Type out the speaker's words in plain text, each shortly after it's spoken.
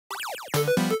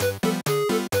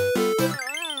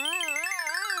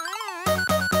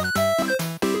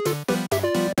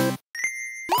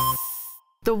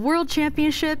The World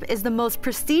Championship is the most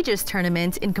prestigious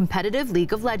tournament in competitive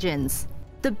League of Legends.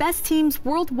 The best teams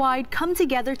worldwide come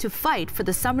together to fight for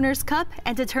the Summoners Cup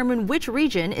and determine which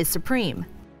region is supreme.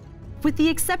 With the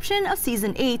exception of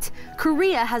Season 8,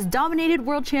 Korea has dominated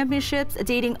World Championships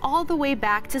dating all the way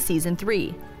back to Season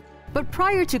 3. But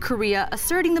prior to Korea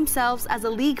asserting themselves as a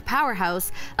league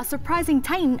powerhouse, a surprising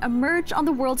titan emerged on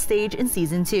the world stage in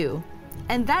Season 2.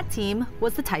 And that team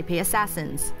was the Taipei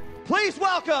Assassins. Please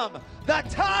welcome the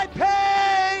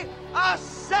Taipei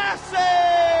Assassins!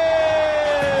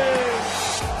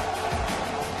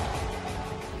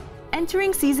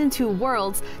 Entering Season 2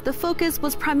 Worlds, the focus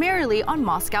was primarily on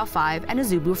Moscow 5 and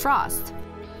Azubu Frost.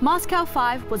 Moscow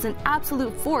 5 was an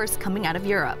absolute force coming out of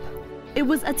Europe. It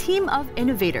was a team of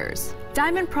innovators.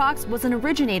 Diamond Prox was an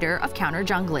originator of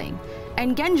counter-jungling,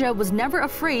 and Genja was never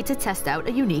afraid to test out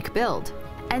a unique build.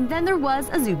 And then there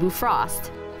was Azubu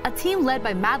Frost, a team led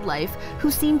by Madlife, who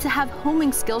seemed to have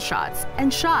homing skill shots,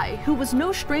 and Shy, who was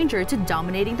no stranger to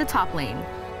dominating the top lane.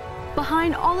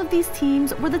 Behind all of these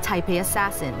teams were the Taipei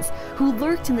Assassins, who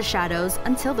lurked in the shadows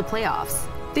until the playoffs.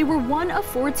 They were one of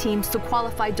 4 teams to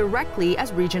qualify directly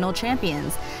as regional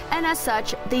champions, and as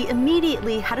such, they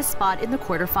immediately had a spot in the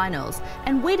quarterfinals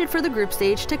and waited for the group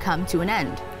stage to come to an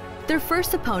end. Their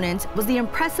first opponent was the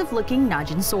impressive-looking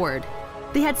Najin Sword.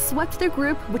 They had swept their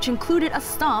group, which included a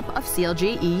stomp of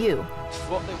CLG EU.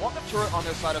 Well, they want the turret on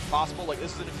their side if possible. Like,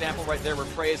 this is an example right there where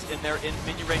Prey is in there in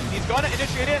minion range. He's going to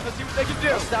initiate it. Let's see what they can do.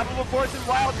 Unstoppable force and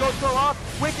Wild goes go off.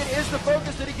 Wicked is the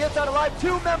focus that he gets out alive.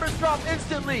 2 members drop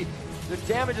instantly. The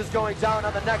damage is going down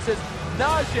on the Nexus.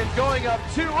 Najin going up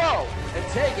 2-0 and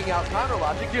taking out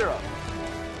Counterlogic Europe.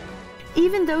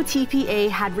 Even though TPA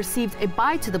had received a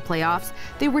bye to the playoffs,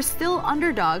 they were still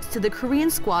underdogs to the Korean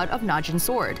squad of Najin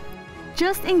Sword.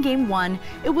 Just in Game 1,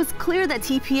 it was clear that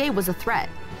TPA was a threat.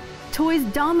 Toys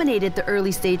dominated the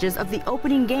early stages of the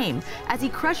opening game as he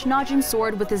crushed Najin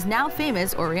Sword with his now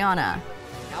famous Orianna.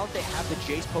 Now that they have the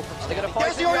Jace poke from They're going to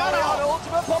fight the Orianna.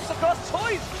 Ultimate pops across.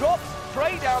 Toys drops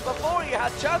Prey down before he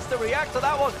had chance to react to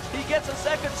that one. He gets a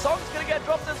second. Song's going to get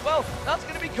dropped as well. That's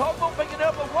going to be Kogmo picking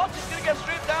up, but Watch is going to get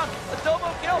stripped down. A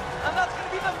double kill, and that's going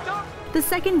to be the done. The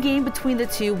second game between the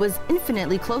two was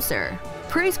infinitely closer.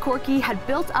 Prey's Corki had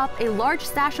built up a large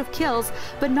stash of kills,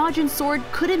 but Najin Sword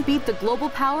couldn't beat the global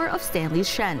power of Stanley's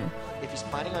Shen. If he's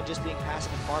planning on just being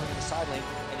passive and farming in the side lane,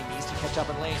 and he needs to catch up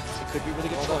in lane, it could be really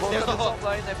good. There's the top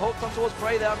lane. They've hoped on towards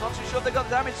Prey there. I'm not too sure they got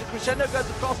damage. The Crescendo goes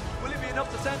across. Will it be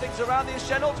enough to send things around? The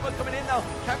Shen ultimate coming in now.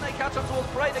 Can they catch on towards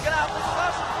Prey? They're going to have to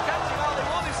slash. Catching out. They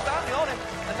will do Stanley on him.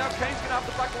 And now Kane's going to have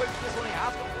to back away from this one. He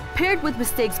has to. Paired with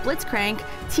Mistake's Blitzcrank,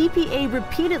 TPA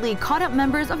repeatedly caught up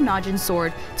members of Najin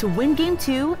Sword to win Game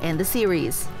 2 and the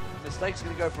series. Mistake's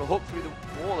going to go for a hook through the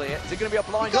wall here. Is it going to be a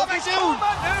blind hook? He's caught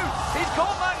Manu! He's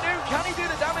caught Manu! Can he do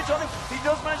the damage on him? He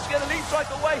does manage to get a lead strike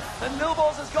away. And Lil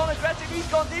Balls has gone aggressive. He's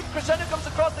gone deep. Crescendo comes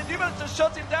across. They do manage to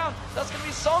shut him down. That's going to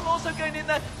be Song also going in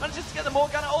there. Manages to get the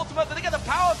Morgana ultimate. Then they get the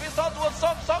power fist on towards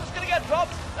Song. Song's going to get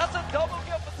dropped. That's a double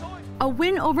kill for Toy. A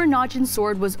win over Najin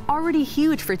Sword was already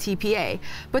huge for TPA,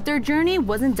 but their journey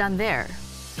wasn't done there.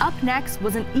 Up next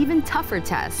was an even tougher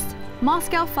test.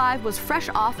 Moscow 5 was fresh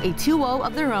off a 2-0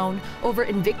 of their own over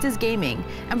Invictus Gaming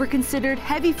and were considered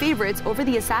heavy favorites over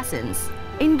the Assassins.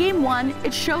 In Game 1,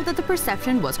 it showed that the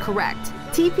perception was correct.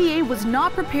 TPA was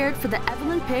not prepared for the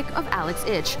Evelyn pick of Alex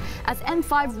Ich, as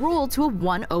M5 rolled to a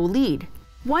 1-0 lead.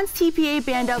 Once TPA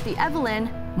banned out the Evelyn,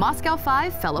 Moscow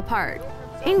 5 fell apart.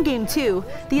 In Game 2,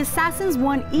 the Assassins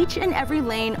won each and every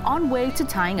lane on way to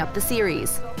tying up the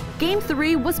series. Game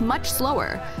 3 was much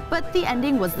slower, but the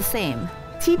ending was the same.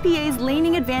 TPA's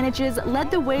laning advantages led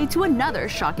the way to another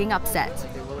shocking upset.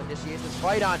 They will initiate this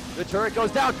fight on. The turret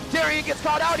goes down. Darian gets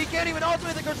caught out. He can't even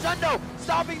ultimate the Crescendo,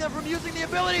 stopping them from using the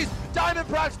abilities. Diamond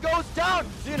Prox goes down.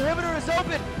 The inhibitor is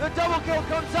open. The double kill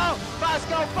comes out.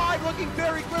 Moscow 5 looking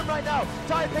very grim right now.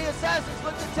 Taipei Assassins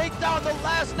look to take down the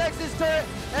last Nexus turret,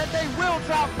 and they will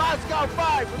drop Moscow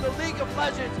 5 from the League of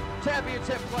Legends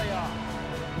Championship playoff.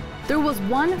 There was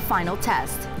one final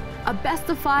test, a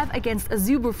best-of-5 against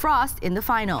Azubu Frost in the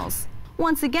finals.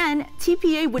 Once again,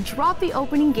 TPA would drop the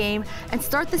opening game and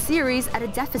start the series at a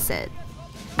deficit.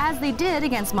 As they did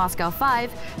against Moscow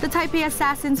 5, the Taipei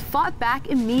Assassins fought back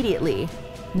immediately.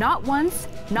 Not once,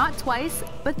 not twice,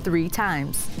 but 3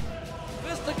 times.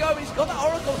 First to go, he's got the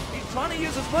Oracle. He's trying to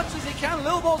use as much as he can.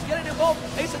 Lil Ball's getting involved.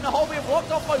 Ace in the hole being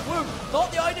blocked off by Wu.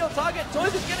 Not the ideal target.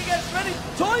 Toys is going to get ready.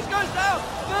 Toys goes down.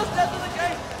 First death of the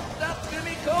game. That's going to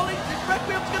be Coley. The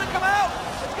Requiem's going to come out.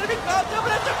 It's going to be carved up,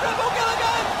 but it's a triple kill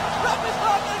again. Rapid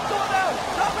Star getting torn down.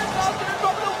 Rapid Star's going to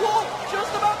drop in a wall.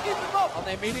 Just about keep him up. And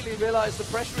they immediately realise the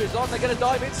pressure is on. They're going to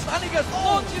dive in. Stanley gets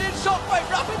launched in Shockwave.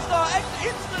 Rapid Star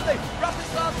instantly. Rapid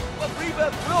Star's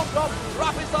rebirth will drop.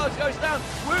 Rapid Star goes down.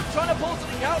 Woog trying to pull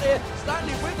something out here.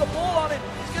 Stanley with the ball on him.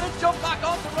 He's going to jump back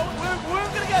onto Rowan Woog. Woog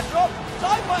going to get dropped.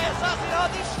 Taipei Assassins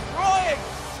are destroying,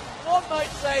 one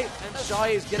might say. And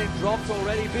Shy is getting dropped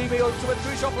already. BB Ultimate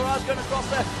through shot barrage going across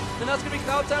there. And that's going to be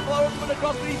Cloud Templar Ultimate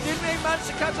across, but he didn't even manage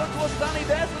to catch on towards Stanley.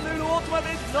 There's the Lulu Ultimate, but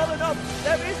it's not enough.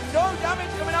 There is no damage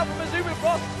coming out from Azumi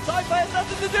Frost. Taipei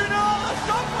Assassins are doing it all. A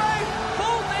Shockwave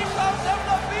pulls the Cloud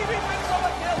Templar. BB picks up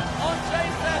a kill on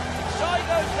Chase there. Shy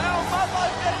goes down. Mad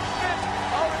Life getting skipped.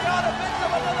 Oriana picks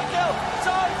up another kill.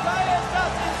 Taipei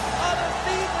Assassins are the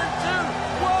Season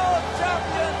 2 World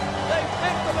Champions. They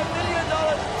picked up $1 million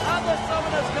and the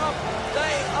Summoners Cup.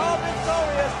 They are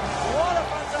victorious. What a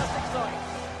fantastic sight.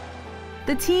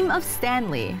 The team of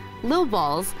Stanley, Lil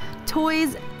Balls,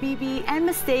 Toys, BB, and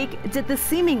Mistake did the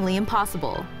seemingly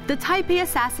impossible. The Taipei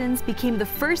Assassins became the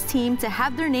first team to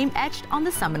have their name etched on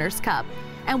the Summoners Cup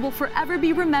and will forever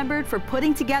be remembered for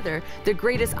putting together the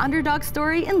greatest underdog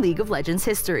story in League of Legends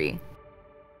history.